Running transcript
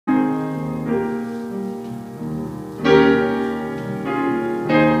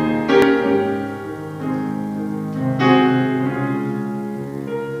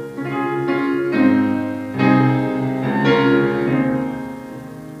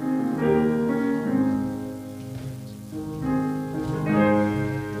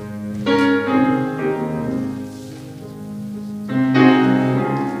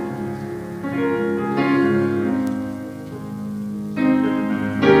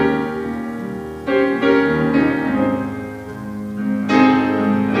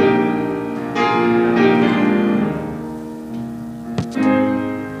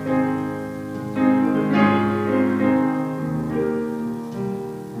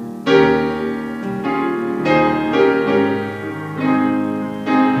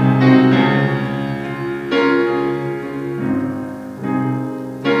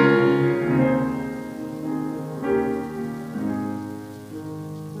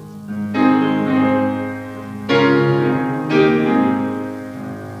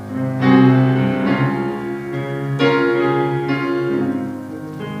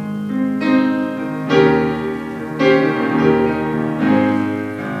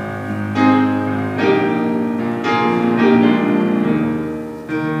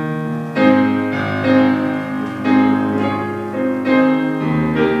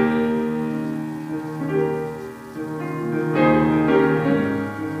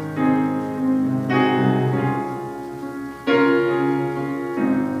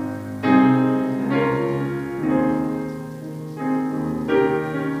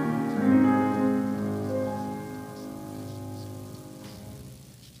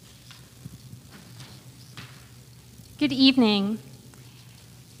Good evening,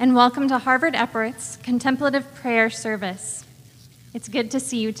 and welcome to Harvard-Epworth's Contemplative Prayer Service. It's good to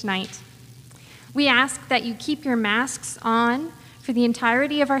see you tonight. We ask that you keep your masks on for the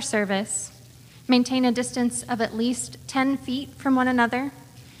entirety of our service, maintain a distance of at least 10 feet from one another,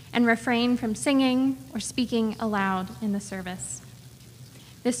 and refrain from singing or speaking aloud in the service.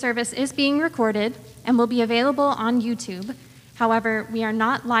 This service is being recorded and will be available on YouTube. However, we are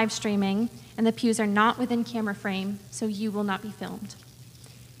not live streaming, and the pews are not within camera frame, so you will not be filmed.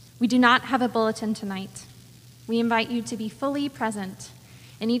 We do not have a bulletin tonight. We invite you to be fully present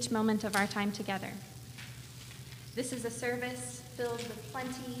in each moment of our time together. This is a service filled with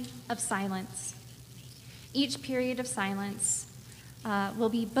plenty of silence. Each period of silence will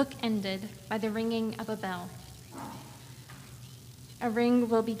be bookended by the ringing of a bell. A ring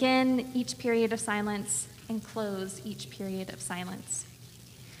will begin each period of silence and close each period of silence.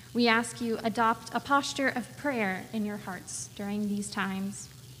 We ask you adopt a posture of prayer in your hearts during these times.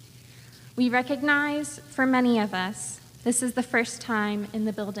 We recognize for many of us, this is the first time in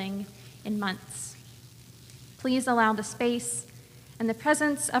the building in months. Please allow the space and the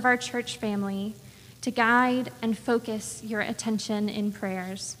presence of our church family to guide and focus your attention in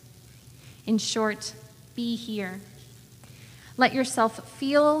prayers. In short, be here. Let yourself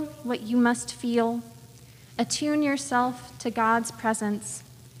feel what you must feel. Attune yourself to God's presence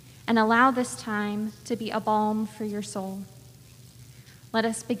and allow this time to be a balm for your soul. Let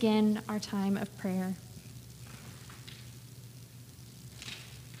us begin our time of prayer.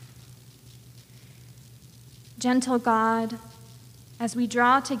 Gentle God, as we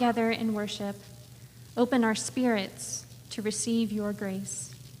draw together in worship, open our spirits to receive your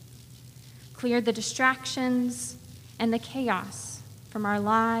grace. Clear the distractions and the chaos from our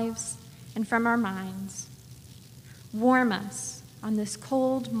lives and from our minds. Warm us on this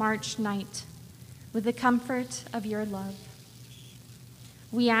cold March night with the comfort of your love.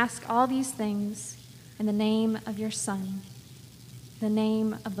 We ask all these things in the name of your Son, the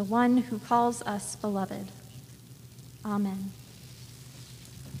name of the one who calls us beloved. Amen.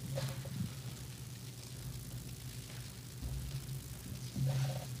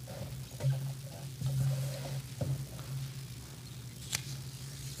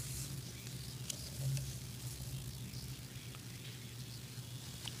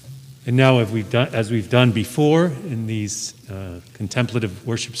 And now, as we've done before in these contemplative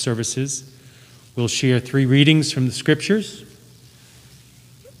worship services, we'll share 3 readings from the Scriptures.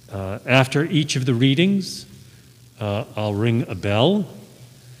 After each of the readings, I'll ring a bell,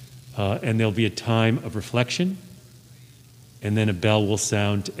 and there'll be a time of reflection, and then a bell will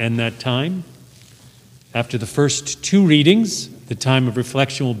sound to end that time. After the first 2 readings, the time of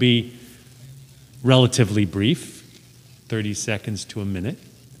reflection will be relatively brief, 30 seconds to a minute.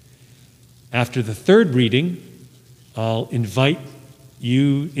 After the 3rd reading, I'll invite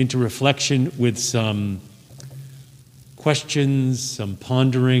you into reflection with some questions, some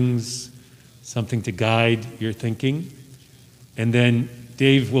ponderings, something to guide your thinking. And then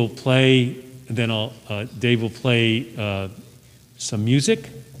Dave will play some music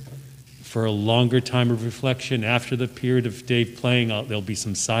for a longer time of reflection. After the period of Dave playing, there'll be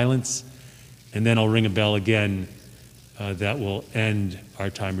some silence, and then I'll ring a bell again. That will end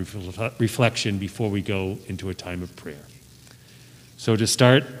our time of reflection before we go into a time of prayer. So to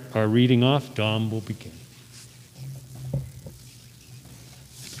start our reading off, Dom will begin.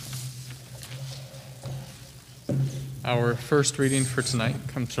 Our first reading for tonight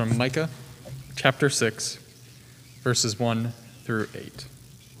comes from Micah, chapter 6, verses 1 through 8.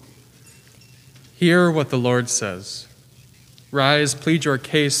 Hear what the Lord says. Rise, plead your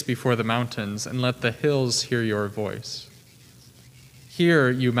case before the mountains, and let the hills hear your voice. Hear,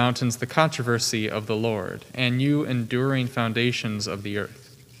 you mountains, the controversy of the Lord, and you enduring foundations of the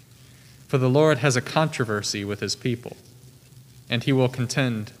earth. For the Lord has a controversy with his people, and he will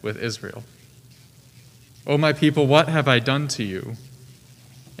contend with Israel. O my people, what have I done to you?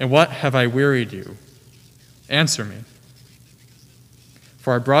 And what have I wearied you? Answer me.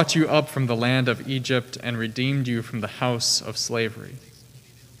 For I brought you up from the land of Egypt and redeemed you from the house of slavery.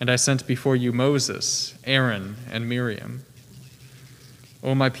 And I sent before you Moses, Aaron, and Miriam.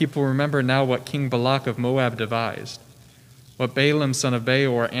 O my people, remember now what King Balak of Moab devised, what Balaam son of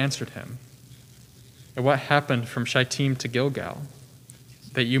Beor answered him, and what happened from Shittim to Gilgal,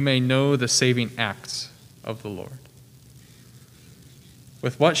 that you may know the saving acts of the Lord.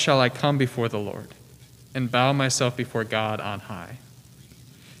 With what shall I come before the Lord, and bow myself before God on high?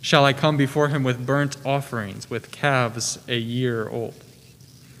 Shall I come before him with burnt offerings, with calves a year old?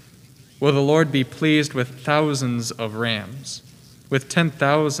 Will the Lord be pleased with thousands of rams, with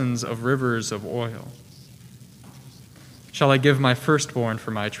 10,000s of rivers of oil? shall I give my firstborn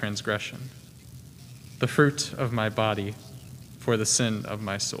for my transgression, the fruit of my body for the sin of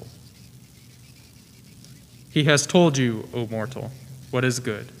my soul. He has told you, O mortal, what is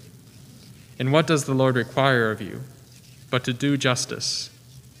good. And what does the Lord require of you but to do justice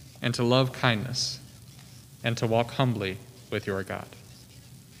and to love kindness and to walk humbly with your God?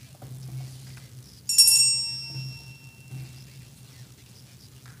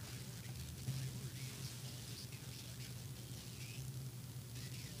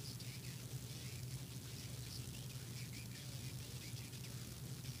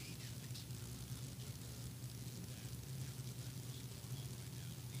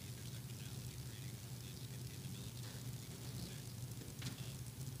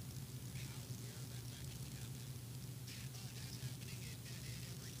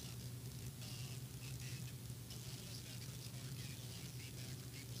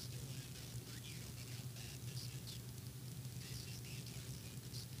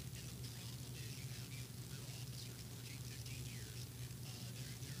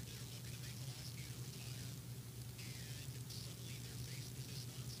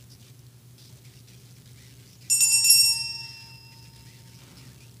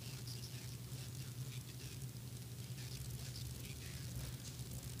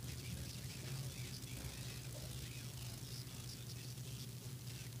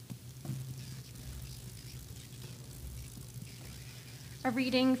 A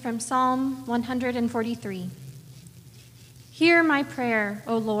reading from Psalm 143. Hear my prayer,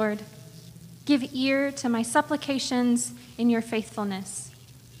 O Lord. Give ear to my supplications in your faithfulness.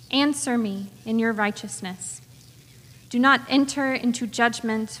 Answer me in your righteousness. Do not enter into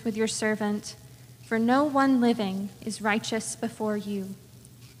judgment with your servant, for no one living is righteous before you.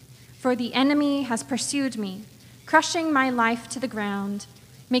 For the enemy has pursued me, crushing my life to the ground,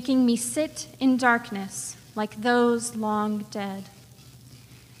 making me sit in darkness like those long dead.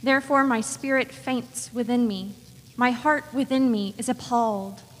 Therefore my spirit faints within me. My heart within me is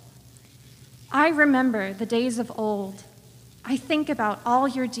appalled. I remember the days of old. I think about all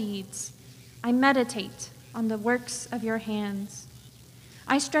your deeds. I meditate on the works of your hands.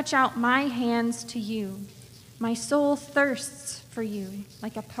 I stretch out my hands to you. My soul thirsts for you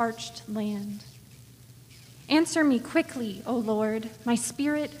like a parched land. Answer me quickly, O Lord. My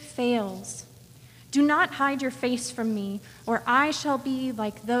spirit fails. Do not hide your face from me, or I shall be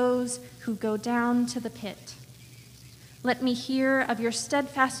like those who go down to the pit. Let me hear of your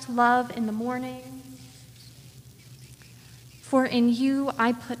steadfast love in the morning, for in you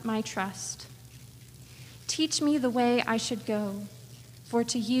I put my trust. Teach me the way I should go, for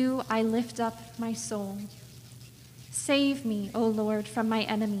to you I lift up my soul. Save me, O Lord, from my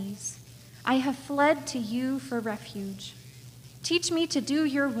enemies. I have fled to you for refuge. Teach me to do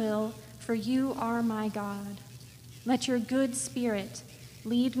your will, for you are my God. Let your good spirit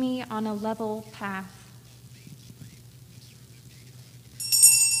lead me on a level path.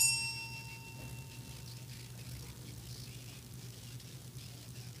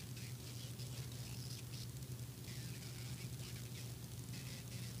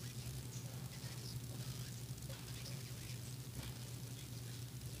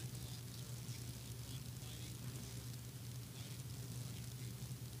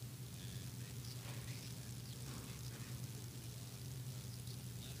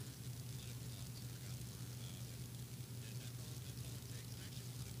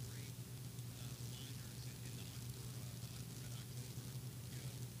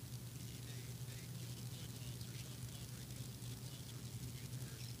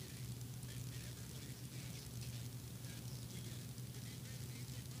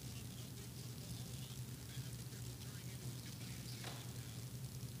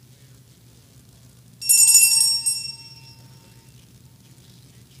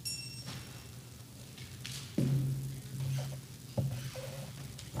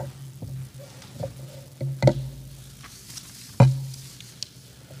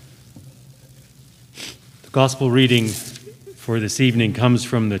 The gospel reading for this evening comes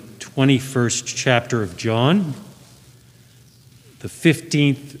from the 21st chapter of John, the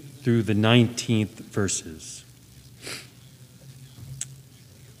 15th through the 19th verses.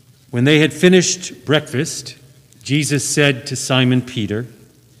 When they had finished breakfast, Jesus said to Simon Peter,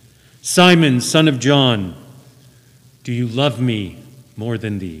 "Simon, son of John, do you love me more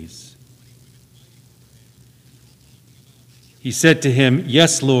than these?" He said to him,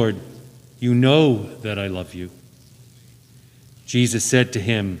 "Yes, Lord, you know that I love you." Jesus said to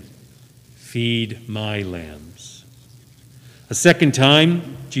him, "Feed my lambs." A second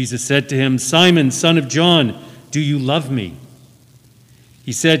time, Jesus said to him, "Simon, son of John, do you love me?"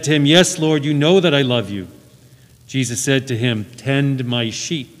 He said to him, "Yes, Lord, you know that I love you." Jesus said to him, "Tend my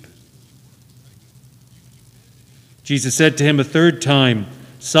sheep." Jesus said to him a third time,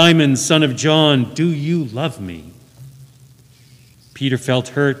 "Simon, son of John, do you love me?" Peter felt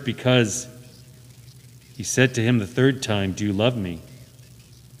hurt because he said to him the third time, "Do you love me?"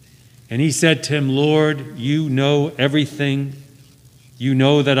 And he said to him, "Lord, you know everything. You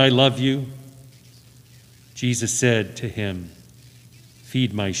know that I love you." Jesus said to him,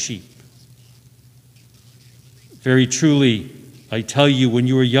 "Feed my sheep." Very truly, I tell you, when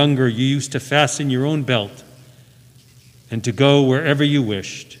you were younger, you used to fasten your own belt and to go wherever you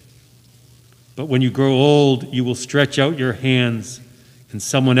wished. But when you grow old, you will stretch out your hands, and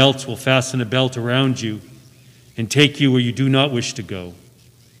someone else will fasten a belt around you and take you where you do not wish to go.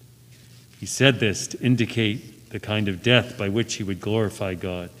 He said this to indicate the kind of death by which he would glorify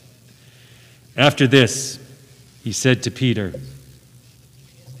God. After this, he said to Peter,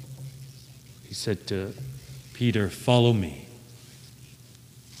 "Follow me."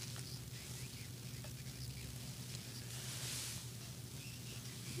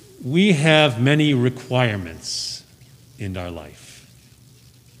 We have many requirements in our life.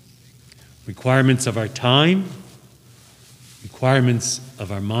 Requirements of our time, requirements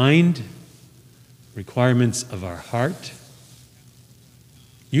of our mind, requirements of our heart.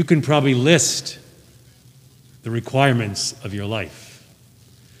 You can probably list the requirements of your life.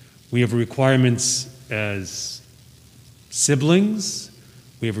 We have requirements as siblings.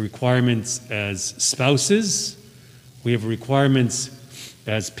 We have requirements as spouses. We have requirements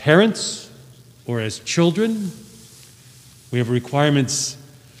as parents or as children. We have requirements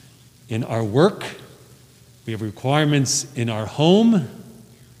in our work. We have requirements in our home.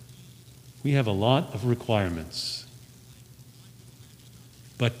 We have a lot of requirements.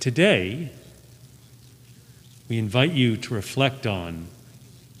 But today, we invite you to reflect on,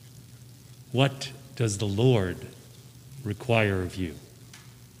 what does the Lord require of you?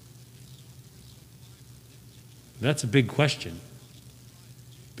 That's a big question,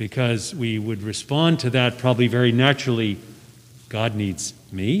 because we would respond to that probably very naturally. God needs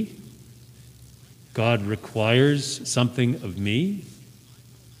me. God requires something of me.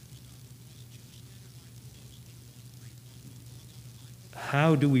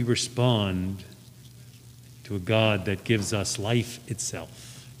 How do we respond to a God that gives us life itself?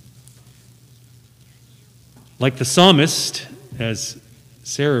 Like the psalmist, as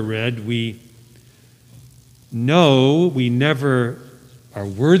Sarah read, we know we never are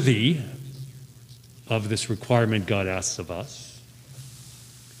worthy of this requirement God asks of us.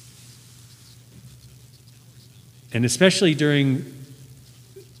 And especially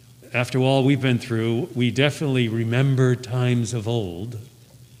after all we've been through, we definitely remember times of old.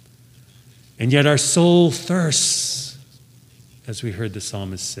 And yet our soul thirsts, as we heard the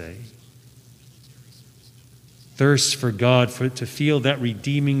psalmist say. Thirsts for God, to feel that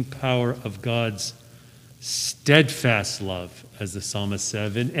redeeming power of God's steadfast love, as the psalmist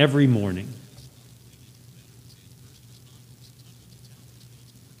said, in every morning.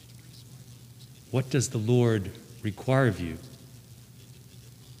 What does the Lord require of you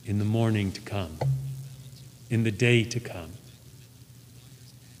in the morning to come, in the day to come?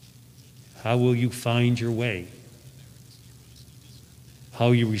 How will you find your way?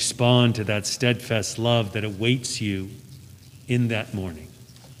 How you respond to that steadfast love that awaits you in that morning.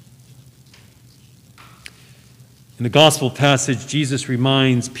 In the gospel passage, Jesus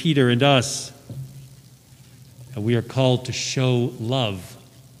reminds Peter and us that we are called to show love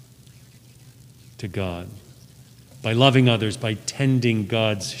to God by loving others, by tending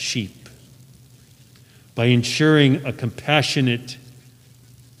God's sheep, by ensuring a compassionate,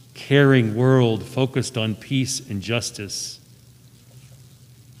 caring world focused on peace and justice.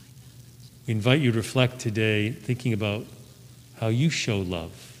 We invite you to reflect today, thinking about how you show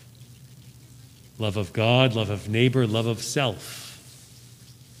love. Love of God, love of neighbor, love of self.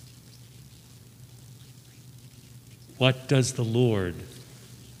 What does the Lord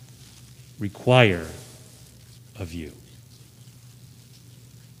require of you?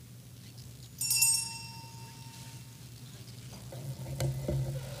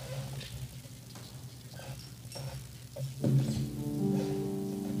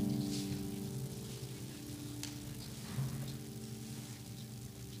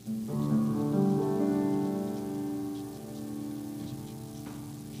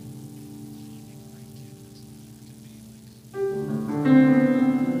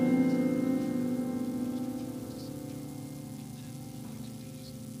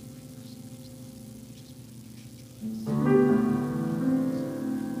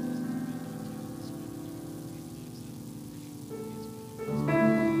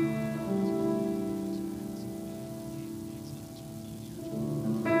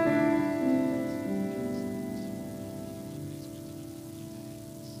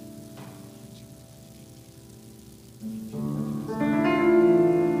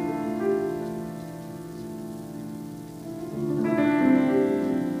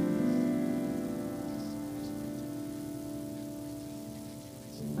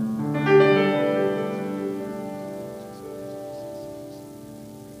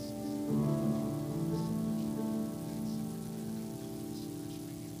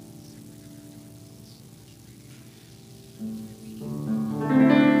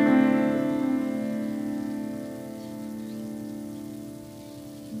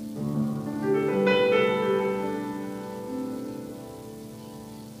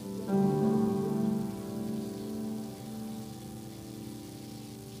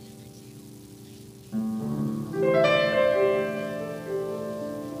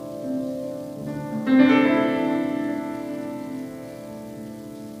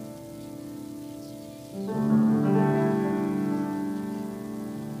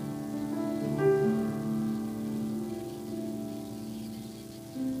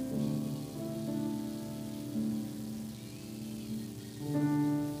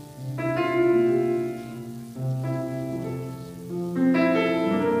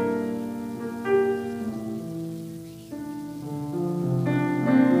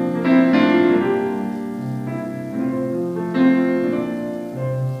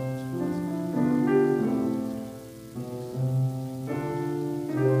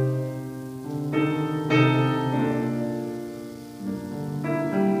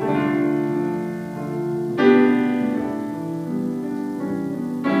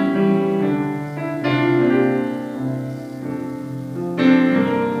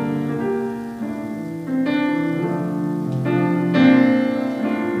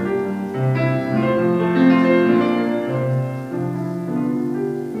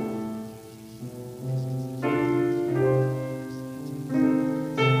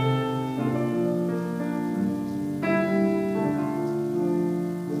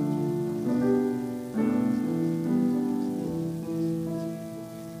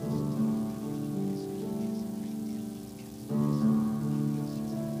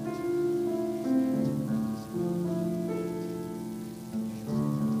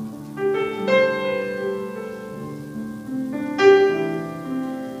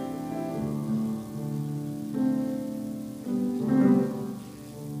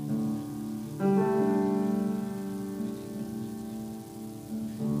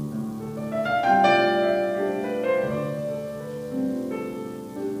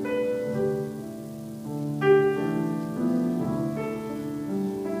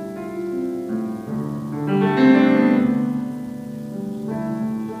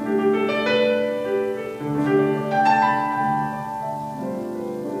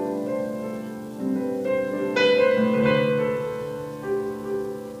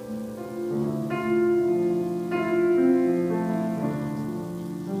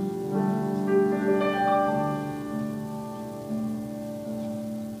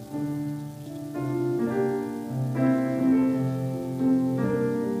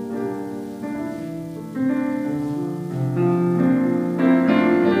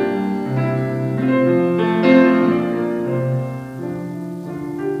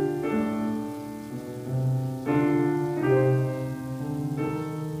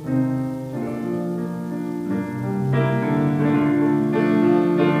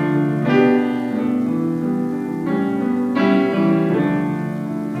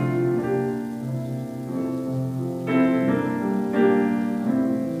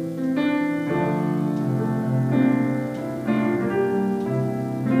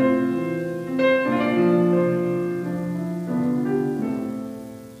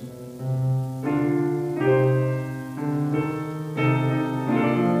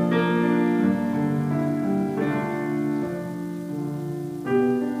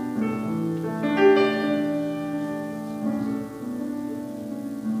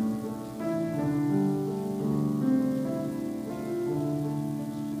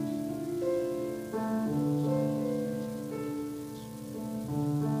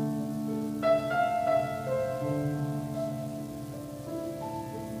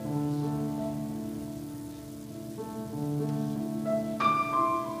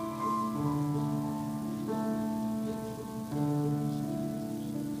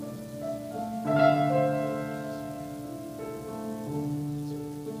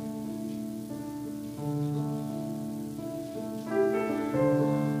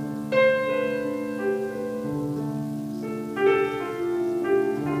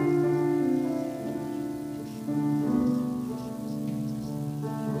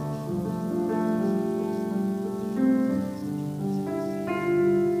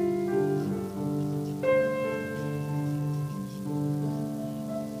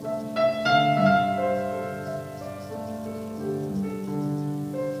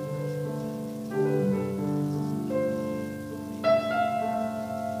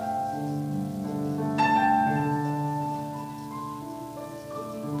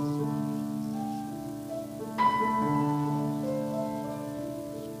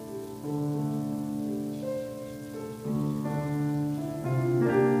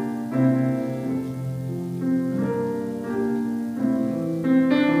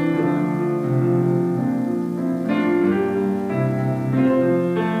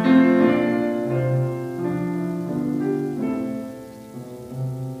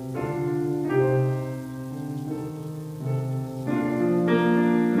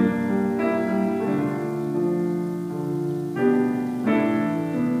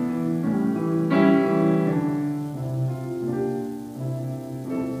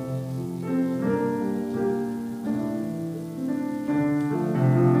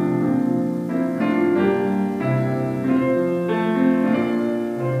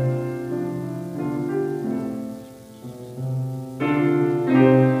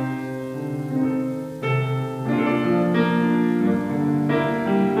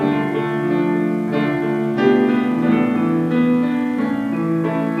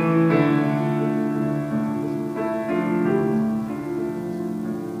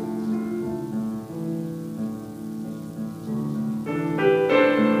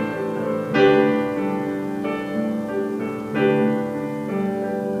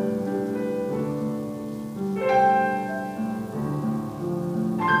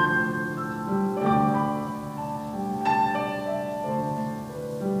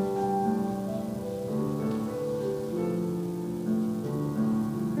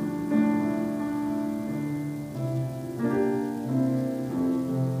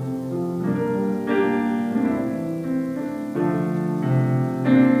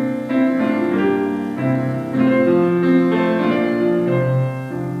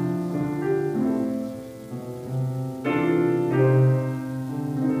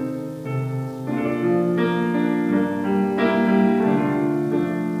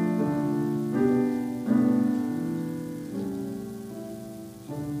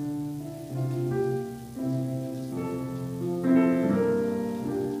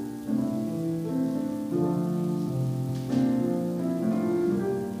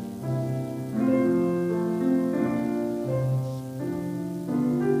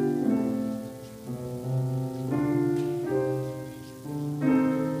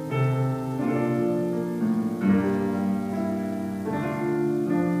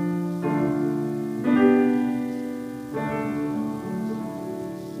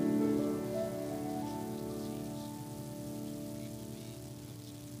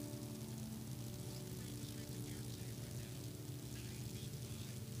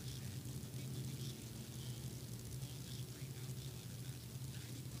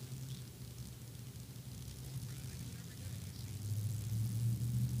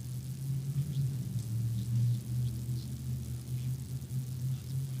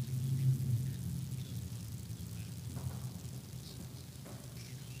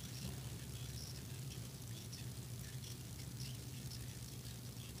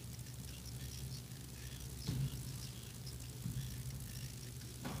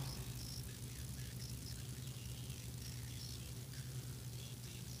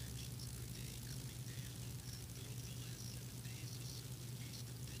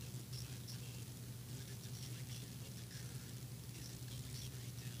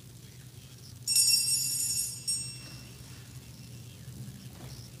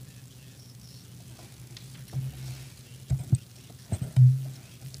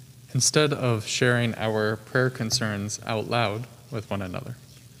 instead of sharing our prayer concerns out loud with one another.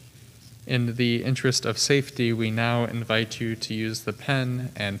 In the interest of safety, we now invite you to use the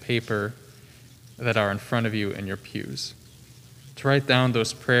pen and paper that are in front of you in your pews, to write down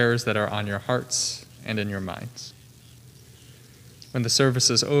those prayers that are on your hearts and in your minds. When the service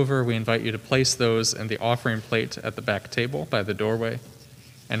is over, we invite you to place those in the offering plate at the back table by the doorway,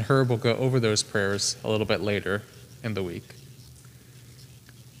 and Herb will go over those prayers a little bit later in the week.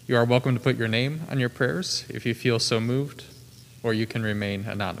 You are welcome to put your name on your prayers if you feel so moved, or you can remain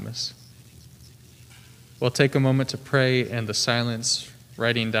anonymous. We'll take a moment to pray in the silence,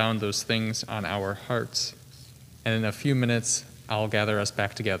 writing down those things on our hearts, and in a few minutes, I'll gather us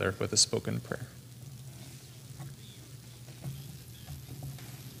back together with a spoken prayer.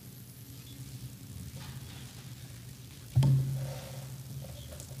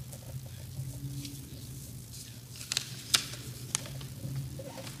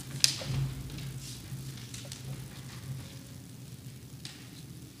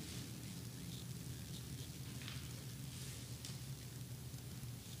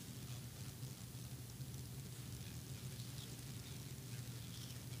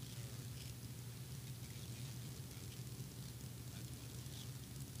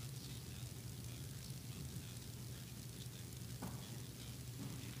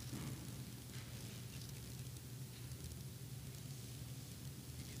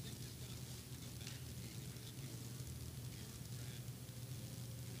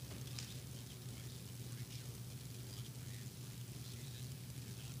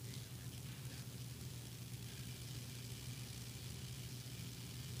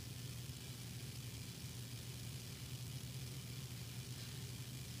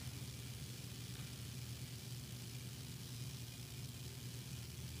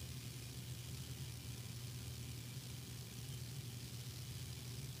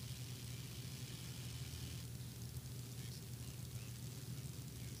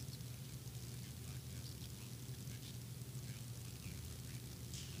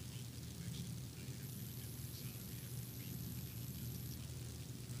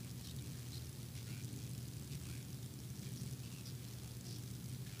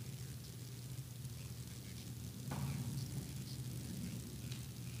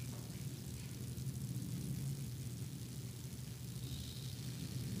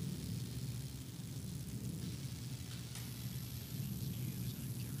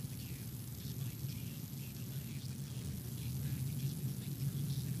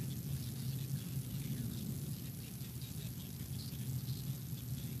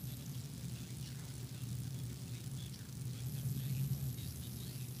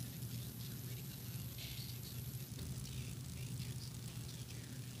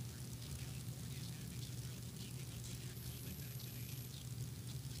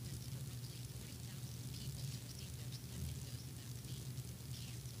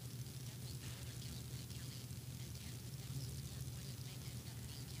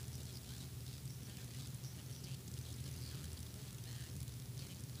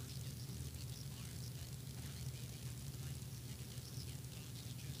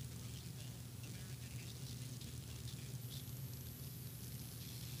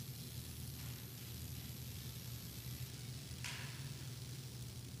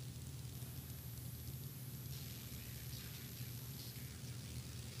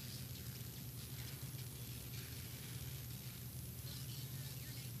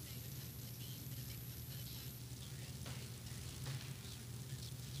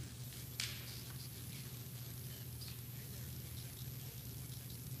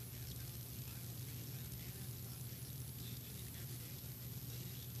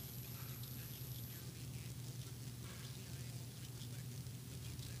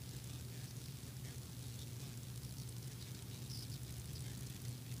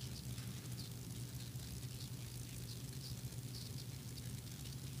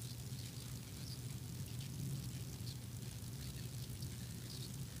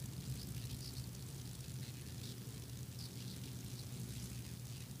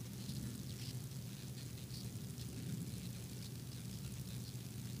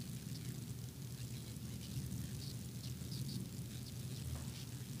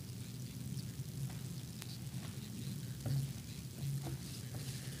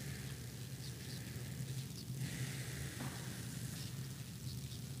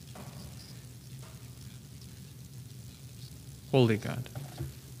 Holy God.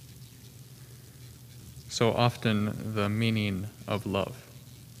 So often the meaning of love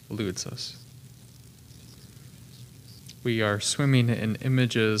eludes us. We are swimming in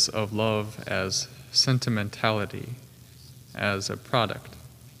images of love as sentimentality, as a product,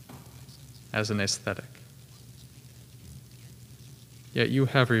 as an aesthetic. Yet you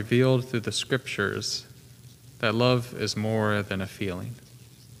have revealed through the scriptures that love is more than a feeling.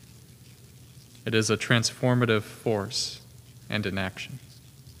 It is a transformative force and an action.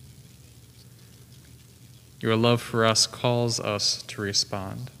 Your love for us calls us to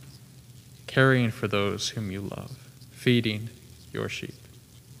respond, caring for those whom you love, feeding your sheep.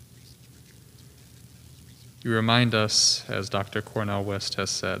 You remind us, as Dr. Cornell West has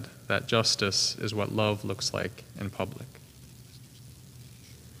said, that justice is what love looks like in public.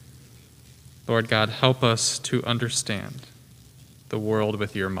 Lord God, help us to understand the world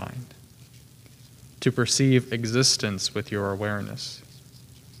with your mind, to perceive existence with your awareness,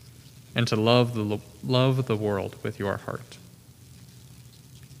 and to love the world with your heart.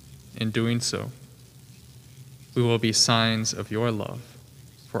 In doing so, we will be signs of your love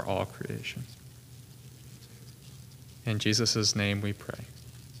for all creation. In Jesus' name we pray.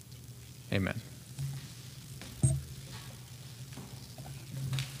 Amen.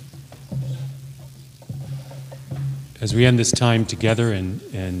 As we end this time together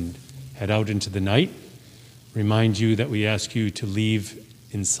and head out into the night, remind you that we ask you to leave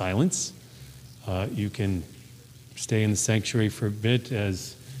in silence. You can stay in the sanctuary for a bit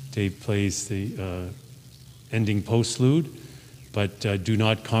as Dave plays the ending postlude, but do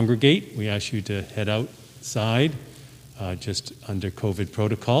not congregate. We ask you to head outside just under COVID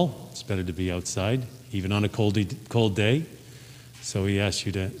protocol. It's better to be outside, even on a cold day. So we ask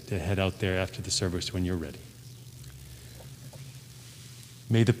you to head out there after the service when you're ready.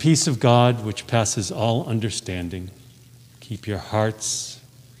 May the peace of God, which passes all understanding, keep your hearts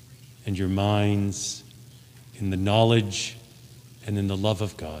and your minds in the knowledge and in the love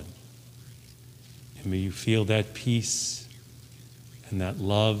of God. And may you feel that peace and that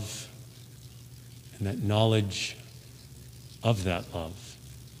love and that knowledge of that love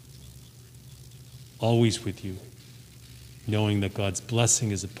always with you, knowing that God's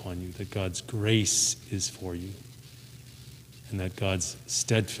blessing is upon you, that God's grace is for you, and that God's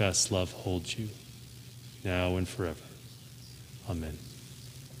steadfast love holds you now and forever. Amen.